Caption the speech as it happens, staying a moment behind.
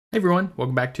Hey everyone,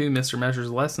 welcome back to Mr.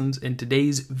 Mescher's Lessons. In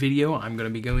today's video, I'm going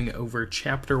to be going over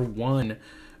Chapter 1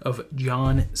 of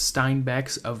John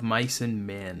Steinbeck's Of Mice and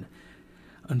Men.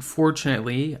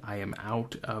 Unfortunately, I am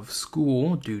out of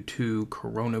school due to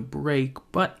Corona break,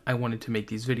 but I wanted to make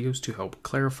these videos to help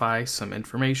clarify some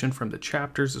information from the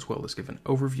chapters as well as give an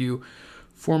overview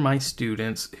for my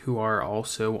students who are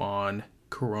also on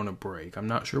Corona break. I'm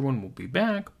not sure when we'll be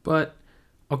back, but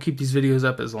I'll keep these videos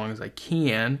up as long as I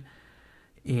can.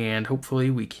 And hopefully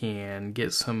we can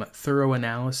get some thorough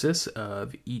analysis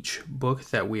of each book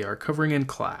that we are covering in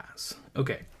class.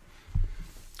 Okay,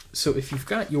 so if you've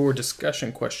got your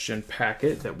discussion question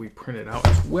packet that we printed out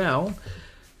as well,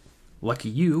 lucky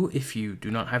you. If you do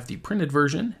not have the printed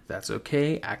version, that's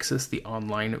okay. Access the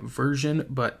online version.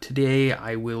 But today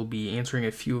I will be answering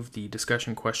a few of the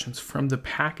discussion questions from the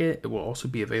packet. It will also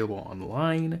be available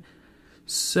online.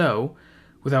 So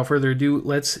without further ado,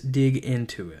 let's dig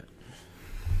into it.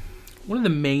 One of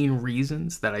the main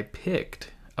reasons that I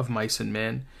picked Of Mice and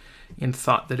Men and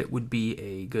thought that it would be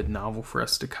a good novel for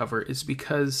us to cover is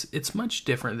because it's much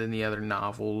different than the other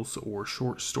novels or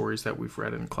short stories that we've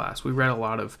read in class. We read a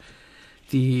lot of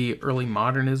the early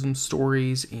modernism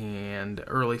stories and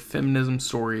early feminism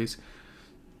stories,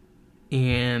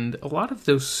 and a lot of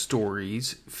those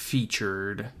stories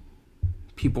featured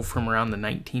people from around the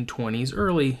 1920s,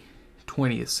 early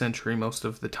 20th century most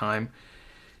of the time,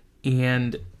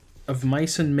 and Of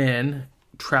Mice and Men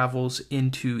travels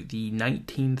into the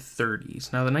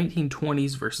 1930s. Now, the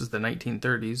 1920s versus the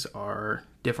 1930s are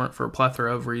different for a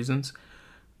plethora of reasons,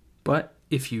 but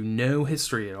if you know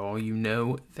history at all, you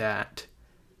know that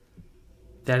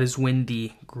that is when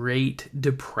the Great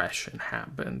Depression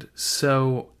happened.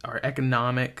 So our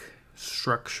economic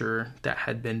structure that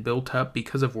had been built up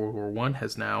because of World War I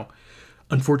has now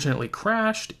unfortunately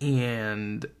crashed,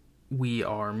 and we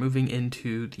are moving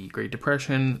into the Great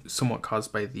Depression, somewhat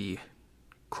caused by the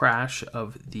crash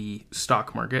of the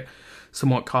stock market,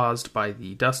 somewhat caused by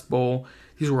the Dust Bowl.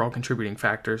 These were all contributing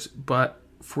factors, but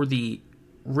for the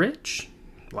rich,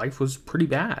 life was pretty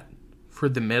bad. For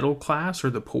the middle class or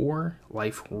the poor,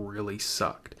 life really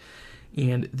sucked.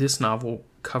 And this novel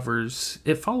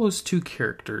follows two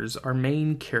characters. Our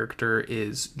main character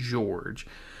is George,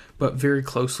 but very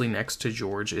closely next to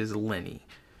George is Lenny.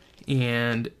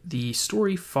 And the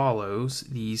story follows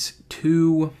these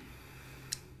two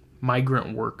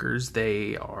migrant workers.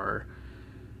 They're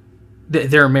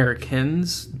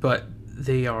Americans, but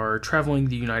they are traveling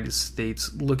the United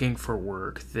States looking for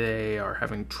work. They are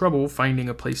having trouble finding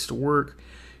a place to work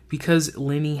because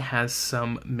Lenny has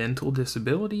some mental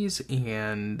disabilities,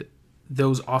 and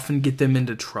those often get them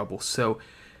into trouble. So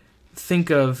think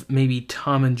of maybe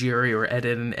Tom and Jerry or Ed,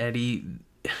 Edd and Eddie.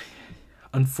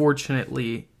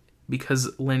 Unfortunately,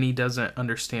 because Lenny doesn't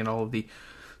understand all of the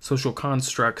social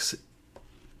constructs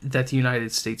that the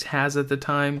United States has at the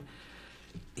time,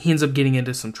 he ends up getting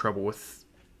into some trouble with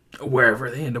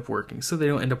wherever they end up working. So they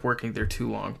don't end up working there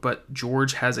too long. But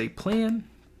George has a plan.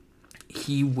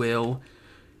 He will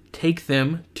take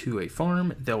them to a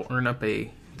farm.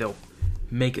 They'll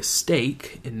make a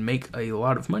stake and make a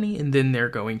lot of money, and then they're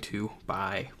going to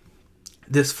buy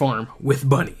this farm with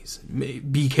bunnies.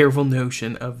 Be careful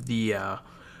notion of the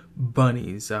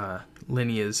bunnies.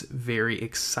 Lenny is very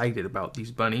excited about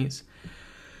these bunnies.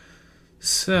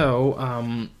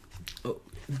 So,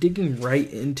 digging right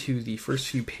into the first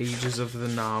few pages of the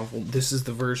novel, this is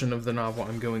the version of the novel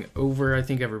I'm going over. I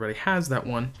think everybody has that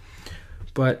one.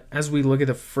 But as we look at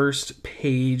the first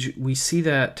page, we see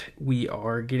that we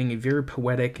are getting a very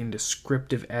poetic and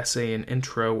descriptive essay and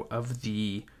intro of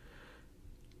the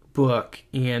book.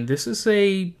 And this is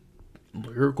a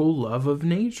lyrical love of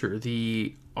nature.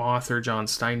 The author, John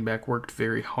Steinbeck, worked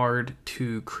very hard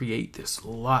to create this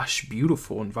lush,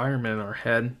 beautiful environment in our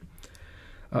head.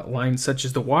 Lines such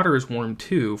as, "The water is warm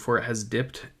too, for it has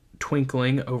dipped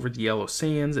twinkling over the yellow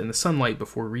sands in the sunlight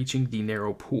before reaching the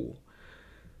narrow pool.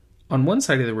 On one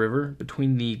side of the river,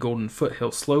 between the golden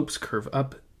foothill slopes, curve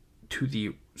up to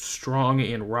the strong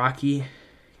and rocky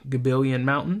Gabillon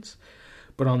Mountains.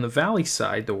 But on the valley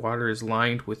side, the water is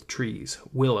lined with trees,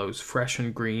 willows fresh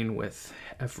and green with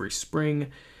every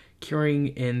spring, carrying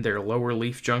in their lower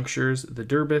leaf junctures the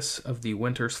derbis of the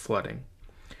winter's flooding,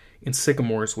 and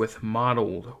sycamores with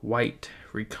mottled, white,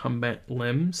 recumbent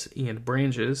limbs and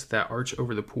branches that arch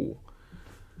over the pool."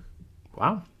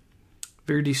 Wow.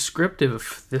 Very descriptive.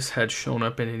 If this had shown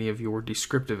up in any of your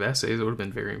descriptive essays, I would have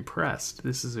been very impressed.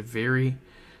 This is a very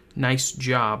nice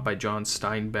job by John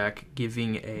Steinbeck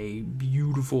giving a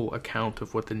beautiful account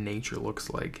of what the nature looks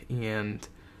like. And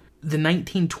the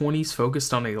 1920s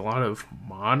focused on a lot of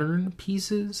modern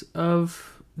pieces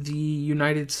of the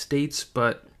United States,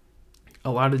 but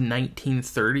a lot of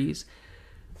 1930s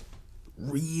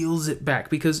reels it back,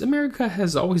 because America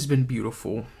has always been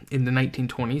beautiful. In the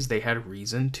 1920s, they had a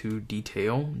reason to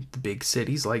detail the big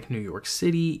cities like New York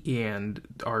City and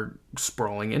our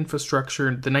sprawling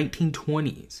infrastructure. The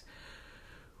 1920s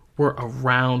were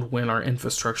around when our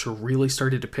infrastructure really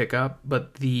started to pick up,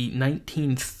 but the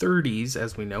 1930s,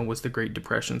 as we know, was the Great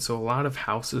Depression, so a lot of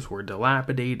houses were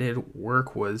dilapidated,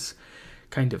 work was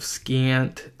kind of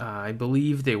scant. I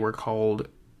believe they were called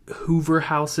Hoover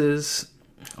houses.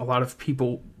 A lot of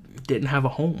people didn't have a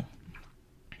home.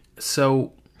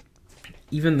 So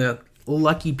even the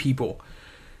lucky people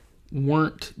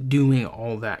weren't doing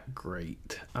all that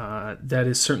great. That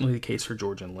is certainly the case for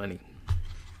George and Lenny.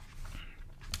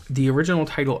 The original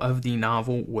title of the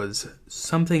novel was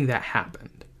Something That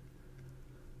Happened.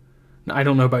 Now, I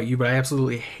don't know about you, but I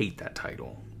absolutely hate that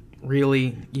title.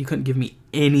 Really, you couldn't give me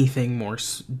anything more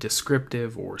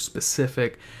descriptive or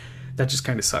specific. That just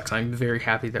kind of sucks. I'm very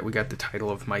happy that we got the title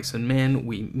of Mice and Men.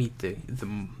 We meet the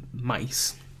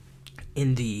mice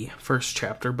in the first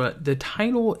chapter, but the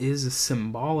title is a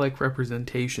symbolic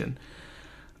representation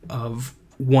of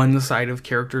one side of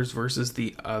characters versus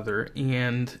the other,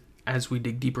 and as we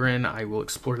dig deeper in, I will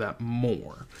explore that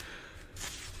more.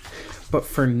 But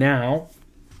for now,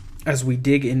 as we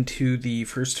dig into the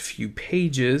first few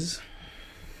pages,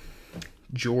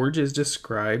 George is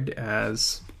described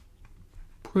as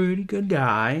pretty good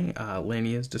guy.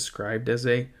 Lenny is described as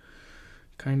a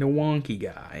kind of wonky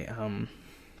guy.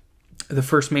 The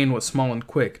first man was small and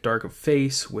quick, dark of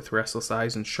face, with restless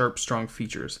eyes and sharp, strong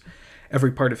features.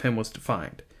 Every part of him was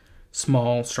defined.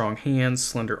 Small, strong hands,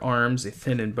 slender arms, a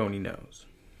thin and bony nose.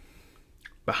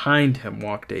 Behind him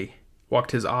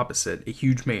walked his opposite, a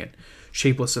huge man,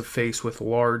 shapeless of face, with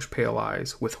large, pale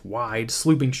eyes, with wide,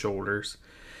 slooping shoulders,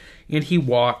 and he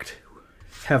walked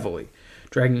heavily,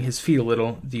 dragging his feet a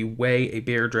little, the way a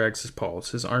bear drags his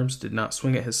paws. His arms did not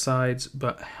swing at his sides,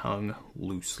 but hung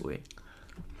loosely.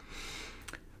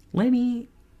 Lenny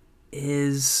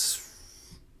is,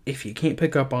 if you can't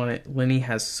pick up on it, Lenny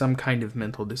has some kind of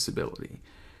mental disability.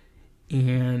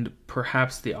 And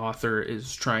perhaps the author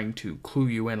is trying to clue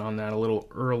you in on that a little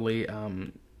early.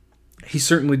 He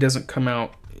certainly doesn't come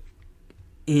out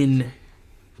in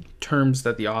terms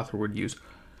that the author would use.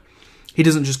 He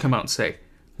doesn't just come out and say,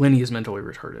 Lenny is mentally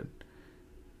retarded.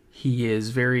 He is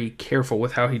very careful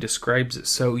with how he describes it.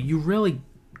 So you really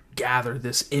gather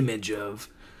this image of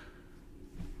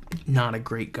not a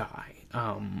great guy.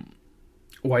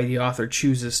 Why the author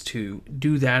chooses to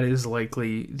do that is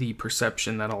likely the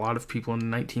perception that a lot of people in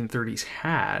the 1930s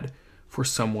had for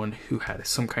someone who had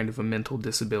some kind of a mental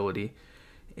disability,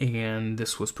 and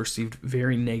this was perceived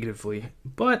very negatively.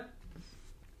 But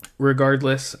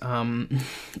regardless, a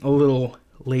little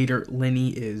later,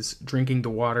 Lenny is drinking the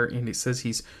water, and it says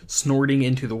he's snorting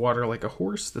into the water like a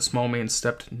horse. The small man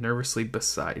stepped nervously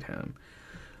beside him.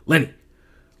 Lenny,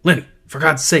 for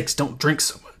God's sakes, don't drink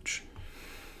so much.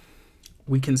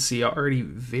 We can see already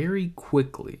very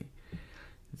quickly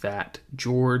that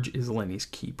George is Lenny's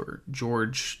keeper.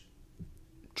 George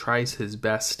tries his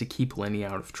best to keep Lenny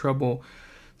out of trouble.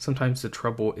 Sometimes the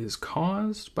trouble is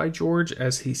caused by George,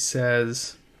 as he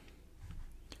says,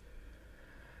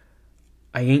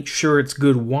 I ain't sure it's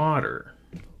good water.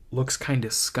 Looks kind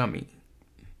of scummy.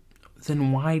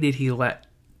 Then why did he let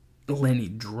Lenny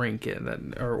drink it?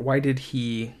 Or why did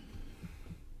he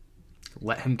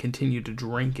let him continue to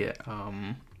drink it?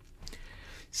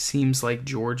 Seems like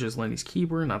George is Lenny's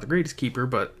keeper. Not the greatest keeper,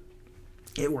 but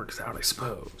it works out, I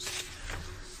suppose.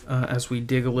 As we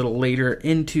dig a little later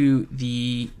into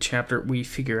the chapter, we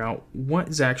figure out what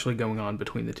is actually going on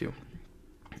between the two.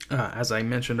 As I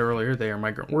mentioned earlier, they are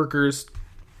migrant workers,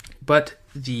 but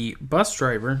the bus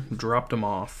driver dropped them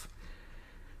off,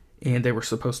 and they were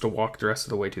supposed to walk the rest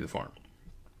of the way to the farm.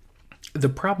 The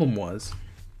problem was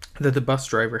that the bus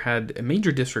driver had a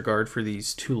major disregard for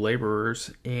these two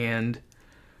laborers and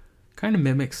kind of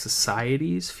mimics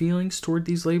society's feelings toward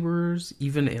these laborers.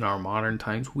 Even in our modern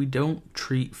times, we don't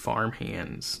treat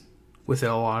farmhands with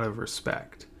a lot of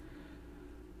respect.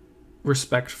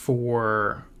 Respect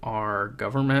for our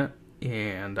government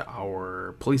and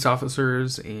our police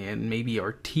officers and maybe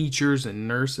our teachers and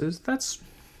nurses, that's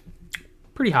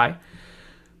pretty high.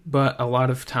 But a lot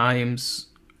of times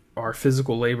our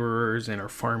physical laborers and our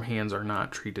farmhands are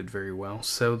not treated very well.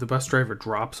 So the bus driver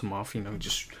drops them off,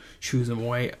 just shoos them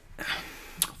away.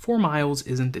 4 miles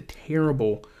isn't a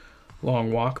terrible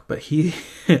long walk, but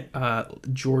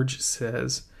George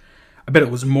says, I bet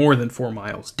it was more than 4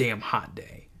 miles. Damn hot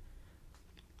day.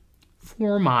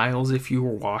 4 miles, if you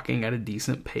were walking at a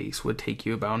decent pace, would take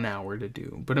you about an hour to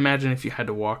do. But imagine if you had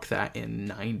to walk that in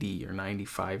 90 or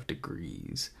 95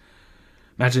 degrees.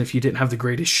 Imagine if you didn't have the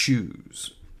greatest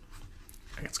shoes.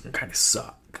 It's going to kind of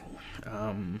suck.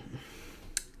 Not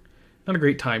a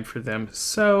great time for them.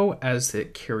 So, as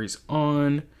it carries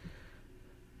on,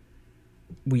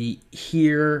 we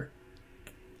hear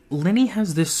Lenny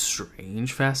has this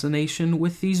strange fascination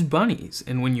with these bunnies.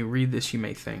 And when you read this, you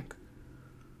may think,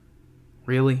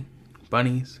 really?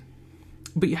 Bunnies?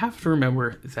 But you have to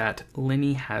remember that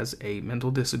Lenny has a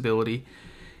mental disability,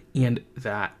 and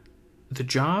that the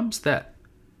jobs that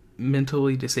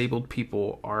mentally disabled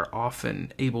people are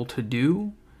often able to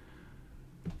do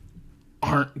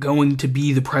aren't going to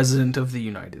be the president of the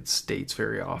United States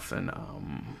very often.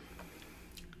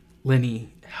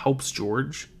 Lenny helps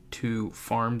George to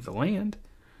farm the land.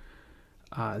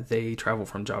 They travel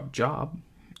from job to job.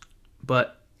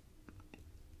 But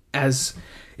as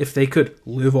if they could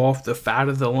live off the fat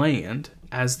of the land,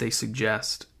 as they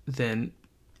suggest, then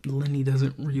Lenny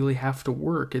doesn't really have to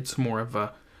work. It's more of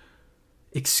a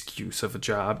excuse of a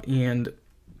job. And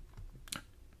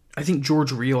I think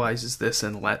George realizes this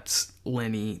and lets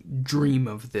Lenny dream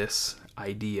of this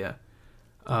idea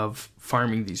of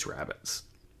farming these rabbits,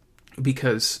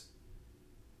 because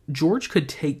George could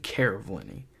take care of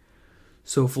Lenny.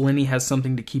 So if Lenny has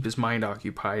something to keep his mind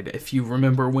occupied, if you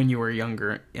remember when you were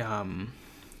younger,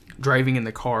 driving in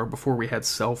the car before we had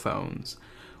cell phones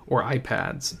or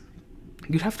iPads,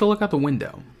 you'd have to look out the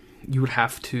window. You would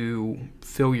have to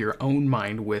fill your own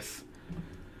mind with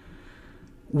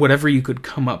whatever you could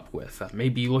come up with.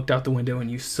 Maybe you looked out the window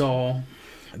and you saw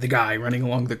the guy running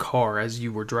along the car as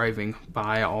you were driving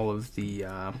by all of the,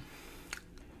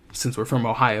 since we're from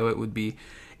Ohio, it would be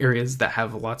areas that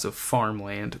have lots of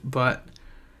farmland. But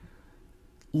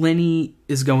Lenny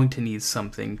is going to need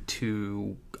something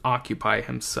to occupy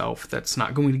himself that's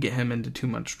not going to get him into too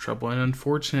much trouble. And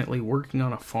unfortunately, working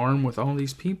on a farm with all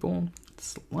these people,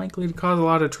 it's likely to cause a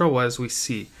lot of trouble, as we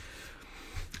see.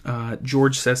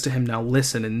 George says to him, now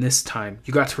listen, and this time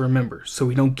you got to remember, so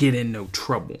we don't get in no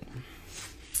trouble.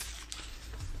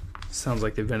 Sounds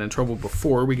like they've been in trouble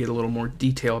before. We get a little more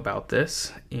detail about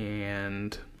this,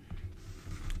 and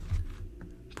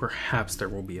perhaps there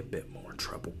will be a bit more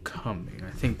trouble coming.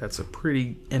 I think that's a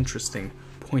pretty interesting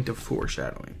point of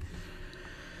foreshadowing.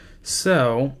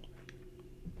 So,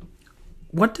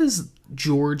 what does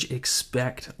George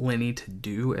expect Lenny to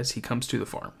do as he comes to the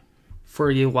farm? For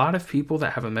a lot of people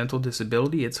that have a mental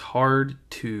disability, it's hard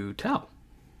to tell.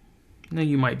 Now,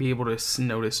 you might be able to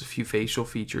notice a few facial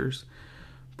features,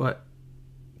 but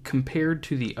compared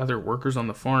to the other workers on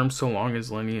the farm, so long as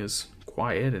Lenny is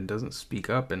quiet and doesn't speak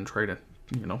up and try to,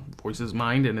 voice his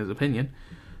mind and his opinion,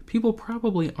 people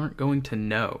probably aren't going to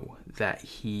know that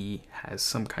he has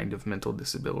some kind of mental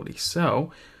disability.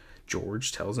 So,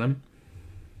 George tells him,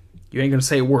 you ain't going to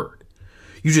say a word.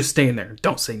 You just stay in there.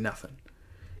 Don't say nothing.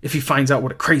 If he finds out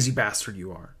what a crazy bastard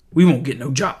you are, we won't get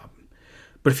no job.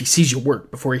 But if he sees you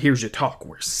work before he hears you talk,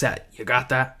 we're set. You got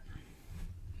that?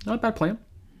 Not a bad plan.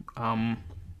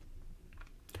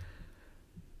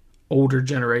 Older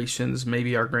generations,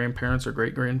 maybe our grandparents or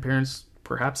great-grandparents,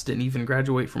 perhaps didn't even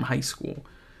graduate from high school.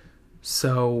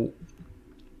 So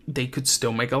they could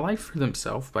still make a life for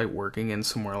themselves by working in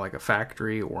somewhere like a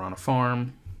factory or on a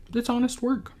farm. It's honest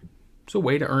work. It's a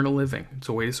way to earn a living. It's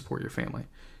a way to support your family.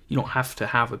 You don't have to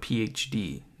have a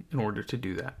PhD in order to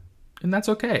do that. And that's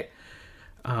okay.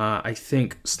 I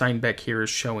think Steinbeck here is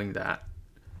showing that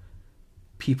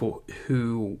people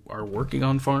who are working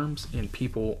on farms and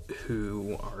people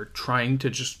who are trying to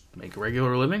just make a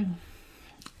regular living,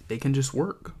 they can just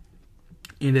work.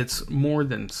 And it's more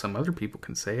than some other people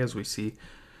can say, as we see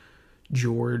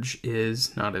George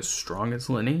is not as strong as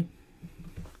Lenny,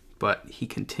 but he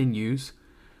continues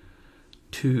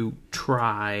to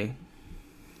try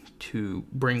to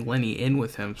bring Lenny in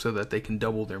with him so that they can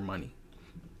double their money.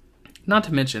 Not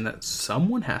to mention that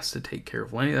someone has to take care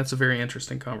of Lenny. That's a very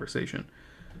interesting conversation.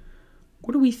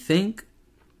 What do we think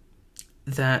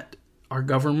that our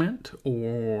government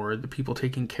or the people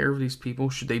taking care of these people,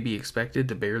 should they be expected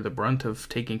to bear the brunt of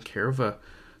taking care of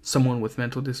someone with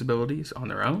mental disabilities on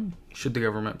their own? Should the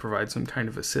government provide some kind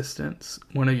of assistance?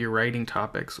 One of your writing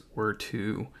topics were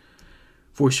to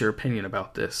voice your opinion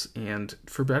about this, and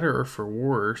for better or for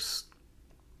worse,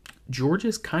 George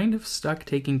is kind of stuck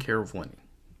taking care of Lenny.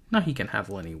 Now, he can have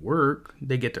Lenny work.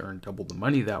 They get to earn double the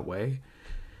money that way.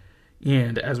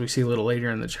 And as we see a little later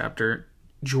in the chapter,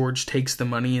 George takes the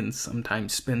money and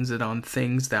sometimes spends it on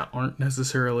things that aren't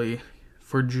necessarily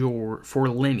for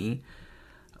Lenny.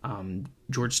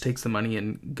 George takes the money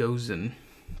and goes and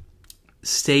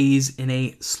stays in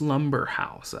a slumber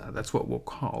house. That's what we'll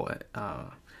call it.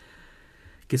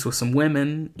 Gets with some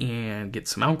women and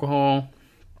gets some alcohol.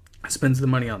 Spends the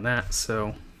money on that.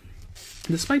 So,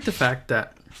 despite the fact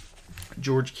that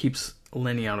George keeps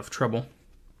Lenny out of trouble,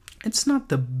 it's not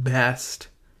the best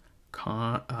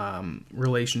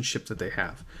relationship that they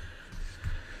have.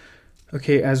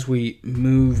 Okay, as we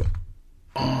move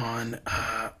on,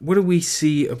 what do we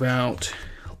see about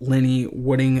Lenny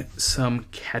wanting some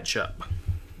ketchup?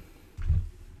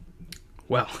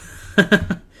 Well,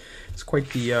 it's quite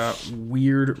the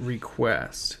weird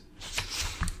request.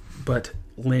 But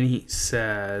Lenny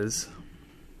says...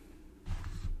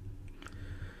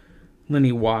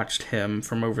 Lenny watched him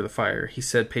from over the fire. He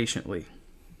said patiently,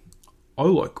 "I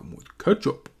like 'em with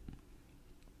ketchup."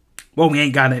 "Well, we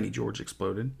ain't got any," George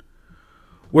exploded.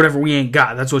 "Whatever we ain't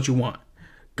got, that's what you want.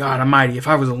 God almighty, if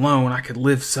I was alone, I could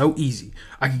live so easy.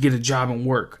 I could get a job and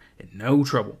work, and no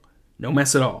trouble, no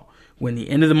mess at all. When the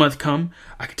end of the month come,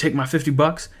 I could take my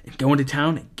 $50 and go into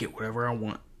town and get whatever I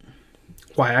want.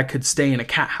 Why, I could stay in a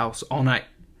cat house all night.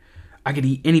 I could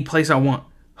eat any place I want,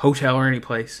 hotel or any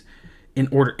place, and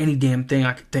order any damn thing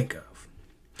I could think of.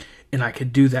 And I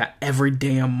could do that every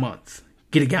damn month.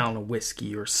 Get a gallon of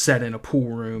whiskey or sit in a pool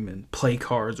room and play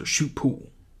cards or shoot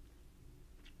pool."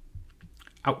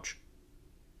 Ouch.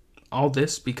 All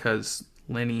this because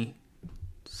Lenny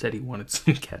said he wanted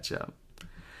some ketchup.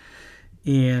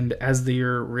 And as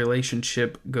their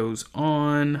relationship goes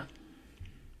on,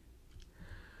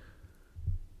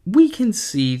 we can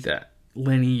see that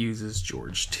Lenny uses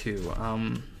George too.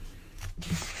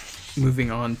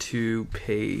 Moving on to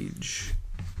page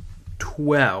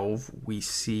 12, we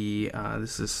see,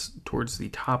 this is towards the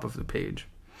top of the page.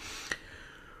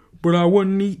 "But I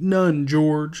wouldn't eat none,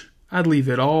 George. I'd leave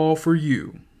it all for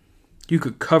you. You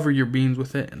could cover your beans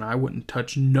with it, and I wouldn't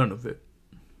touch none of it."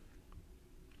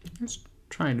 He's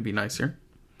trying to be nice here.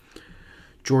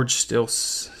 George still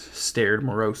stared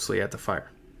morosely at the fire.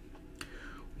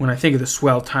 "When I think of the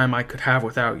swell time I could have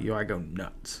without you, I go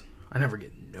nuts. I never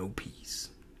get no peace."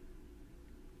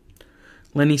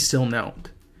 Lenny still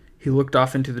knelt. He looked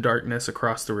off into the darkness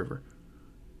across the river.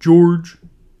 "George,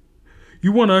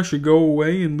 you want I should go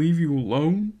away and leave you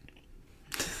alone?"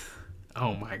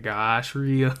 Oh my gosh,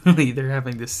 really? They're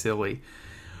having this silly,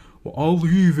 "Well, I'll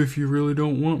leave if you really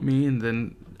don't want me." And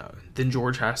then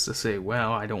George has to say,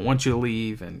 "Well, I don't want you to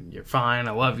leave, and you're fine,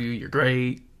 I love you, you're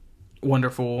great,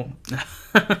 wonderful."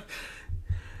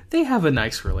 They have a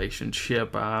nice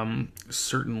relationship.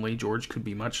 Certainly, George could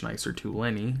be much nicer to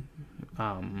Lenny.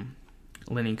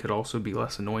 Lenny could also be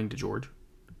less annoying to George.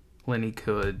 Lenny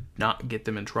could not get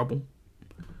them in trouble.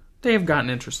 They have got an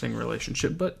interesting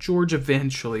relationship, but George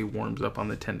eventually warms up on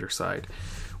the tender side.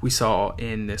 We saw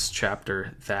in this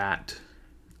chapter that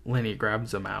Lenny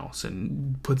grabs a mouse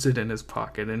and puts it in his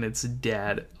pocket, and it's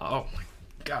dead. Oh my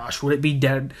gosh, would it be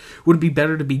dead? Would it be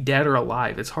better to be dead or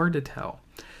alive? It's hard to tell.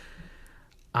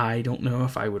 I don't know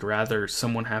if I would rather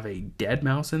someone have a dead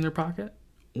mouse in their pocket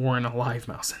or an alive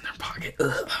mouse in their pocket.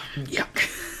 Ugh,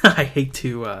 yuck. I hate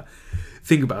to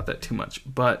think about that too much,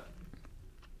 but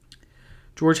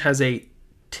George has a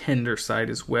tender side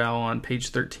as well. On page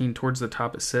 13, towards the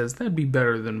top, it says, "That'd be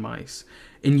better than mice,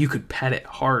 and you could pet it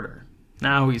harder."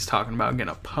 Now he's talking about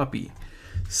getting a puppy.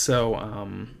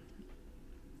 So,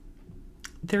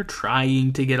 they're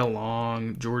trying to get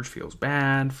along. George feels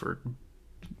bad for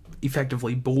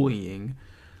effectively bullying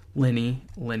Lenny.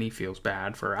 Lenny feels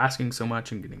bad for asking so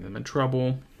much and getting them in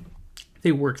trouble.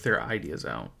 They work their ideas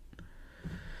out.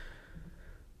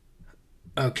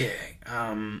 Okay,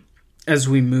 as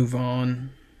we move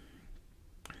on,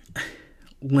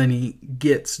 Lenny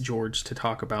gets George to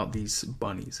talk about these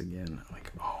bunnies again.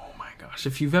 Like, oh my gosh,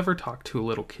 if you've ever talked to a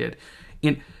little kid,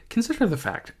 and consider the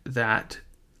fact that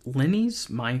Lenny's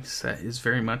mindset is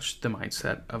very much the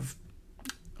mindset of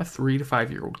a 3 to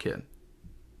 5 year old kid.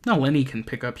 Now, Lenny can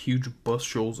pick up huge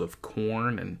bushels of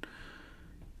corn,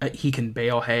 and he can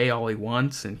bale hay all he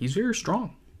wants, and he's very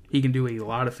strong. He can do a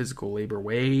lot of physical labor,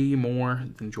 way more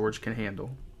than George can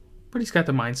handle. But he's got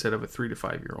the mindset of a 3 to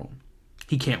 5 year old.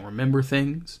 He can't remember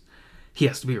things. He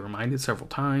has to be reminded several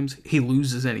times. He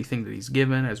loses anything that he's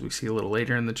given, as we see a little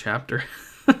later in the chapter.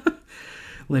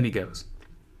 Lenny goes,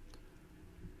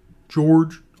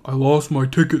 "George, I lost my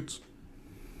tickets."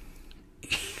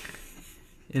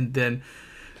 And then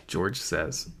George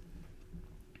says,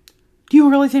 "Do you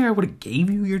really think I would have gave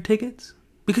you your tickets?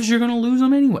 Because you're going to lose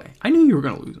them anyway. I knew you were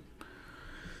going to lose them."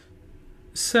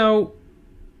 So,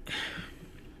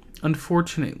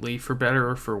 unfortunately, for better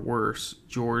or for worse,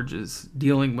 George is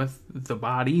dealing with the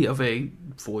body of a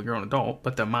fully grown adult,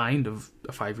 but the mind of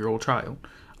a 5-year-old child.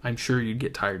 I'm sure you'd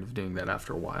get tired of doing that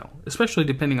after a while, especially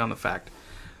depending on the fact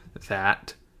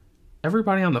that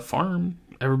everybody on the farm,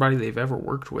 everybody they've ever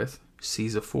worked with,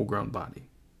 sees a full-grown body.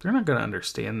 They're not going to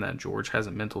understand that George has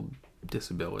a mental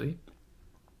disability,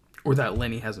 or that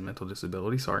Lenny has a mental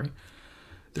disability, sorry.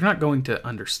 They're not going to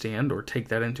understand or take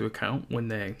that into account when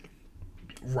they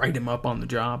write him up on the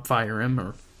job, fire him,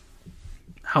 or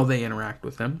how they interact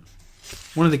with him.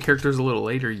 One of the characters a little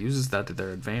later uses that to their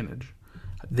advantage.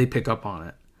 They pick up on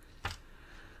it.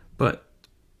 But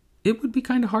it would be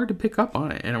kind of hard to pick up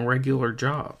on it in a regular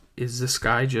job. Is this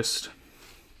guy just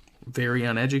very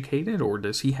uneducated, or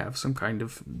does he have some kind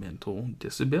of mental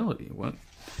disability? Well,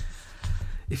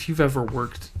 if you've ever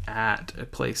worked at a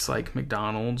place like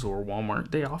McDonald's or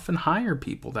Walmart, they often hire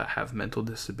people that have mental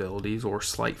disabilities or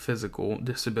slight physical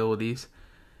disabilities.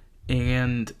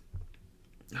 And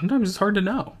sometimes it's hard to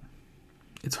know.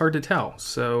 It's hard to tell.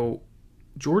 So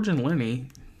George and Lenny,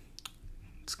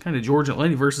 it's kind of George and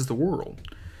Lenny versus the world.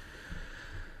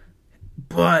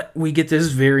 But we get this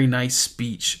very nice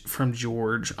speech from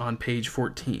George on page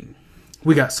 14.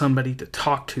 We got somebody to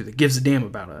talk to that gives a damn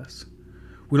about us.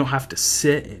 We don't have to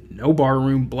sit in no bar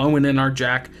room blowing in our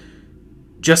jack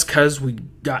just because we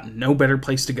got no better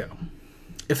place to go.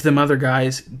 If them other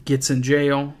guys gets in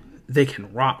jail, they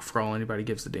can rot for all anybody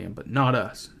gives a damn, but not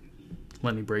us.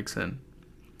 Lenny breaks in.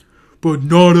 But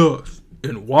not us.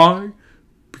 And why?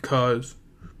 Because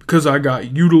I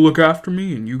got you to look after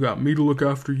me and you got me to look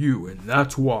after you, and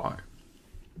that's why.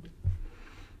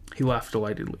 He laughed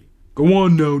delightedly. Go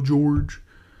on now, George.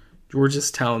 George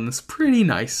is telling this pretty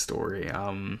nice story.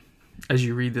 As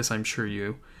you read this, I'm sure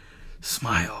you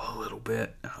smile a little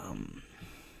bit.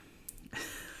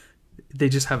 They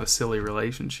just have a silly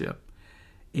relationship.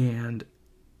 And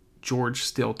George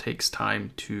still takes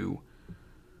time to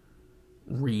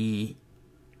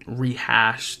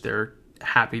rehash their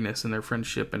happiness and their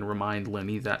friendship and remind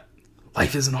Lenny that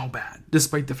life isn't all bad,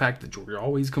 despite the fact that George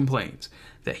always complains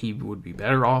that he would be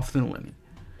better off than Lenny.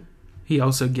 He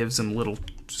also gives him little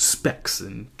specks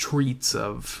and treats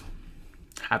of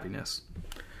happiness.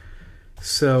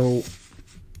 So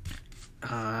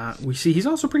we see he's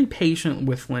also pretty patient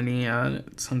with Lenny.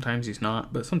 Sometimes he's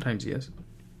not, but sometimes he is.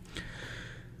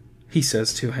 He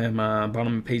says to him,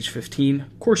 bottom of page 15,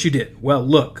 of course you did. Well,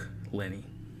 look, Lenny.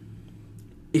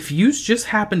 If you just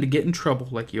happen to get in trouble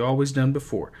like you always done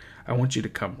before, I want you to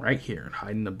come right here and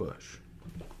hide in the bush.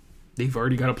 They've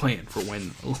already got a plan for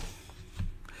when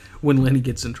Lenny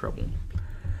gets in trouble.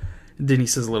 Then he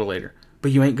says a little later,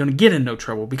 but you ain't going to get in no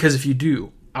trouble, because if you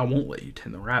do, I won't let you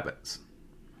tend the rabbits.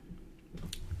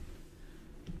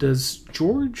 Does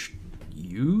George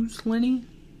use Lenny?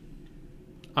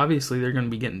 Obviously, they're going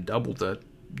to be getting double the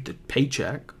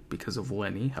paycheck because of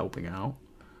Lenny helping out.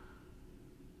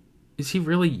 Is he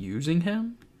really using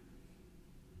him?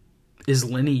 Is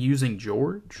Lenny using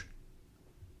George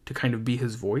to kind of be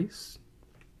his voice?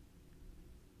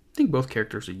 I think both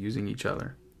characters are using each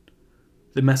other.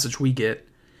 The message we get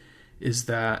is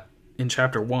that in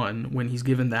chapter 1, when he's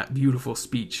given that beautiful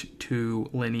speech to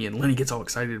Lenny and Lenny gets all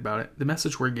excited about it, the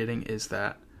message we're getting is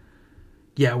that,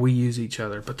 yeah, we use each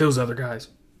other, but those other guys,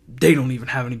 they don't even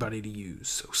have anybody to use,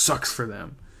 so sucks for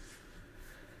them.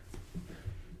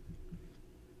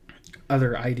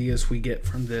 Other ideas we get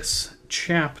from this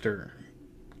chapter.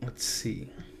 Let's see.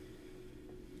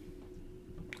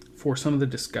 For some of the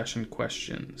discussion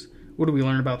questions, what do we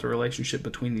learn about the relationship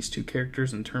between these two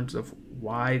characters in terms of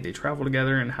why they travel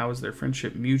together and how is their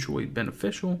friendship mutually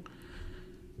beneficial?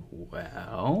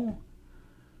 Well,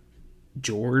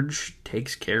 George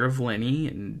takes care of Lenny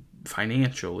and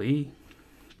financially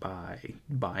by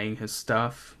buying his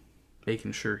stuff,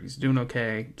 making sure he's doing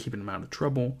okay, keeping him out of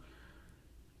trouble.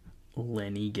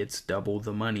 Lenny gets double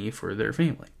the money for their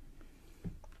family.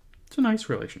 It's a nice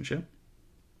relationship.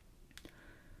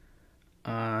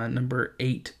 Number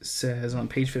 8 says on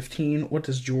page 15, what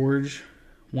does George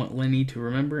want Lenny to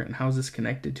remember, and how is this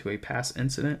connected to a past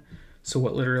incident? So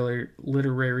what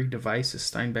literary device is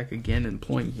Steinbeck again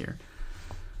employing here?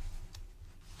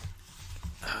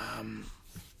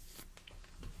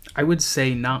 I would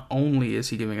say not only is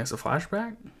he giving us a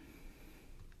flashback,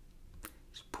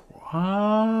 it's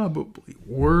probably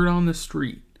word on the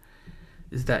street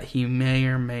is that he may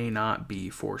or may not be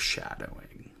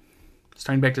foreshadowing.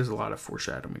 Steinbeck does a lot of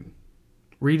foreshadowing.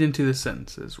 Read into the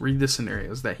sentences, read the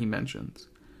scenarios that he mentions.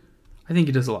 I think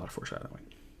he does a lot of foreshadowing.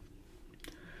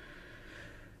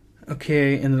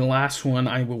 Okay, and then the last one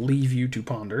I will leave you to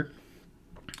ponder.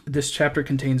 This chapter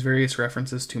contains various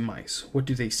references to mice. What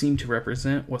do they seem to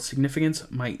represent? What significance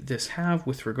might this have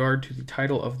with regard to the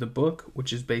title of the book,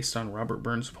 which is based on Robert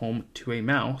Burns' poem To a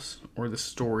Mouse, or the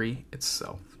story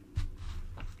itself?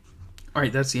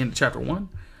 Alright, that's the end of chapter 1.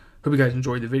 Hope you guys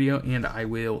enjoyed the video, and I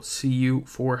will see you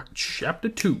for chapter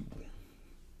 2.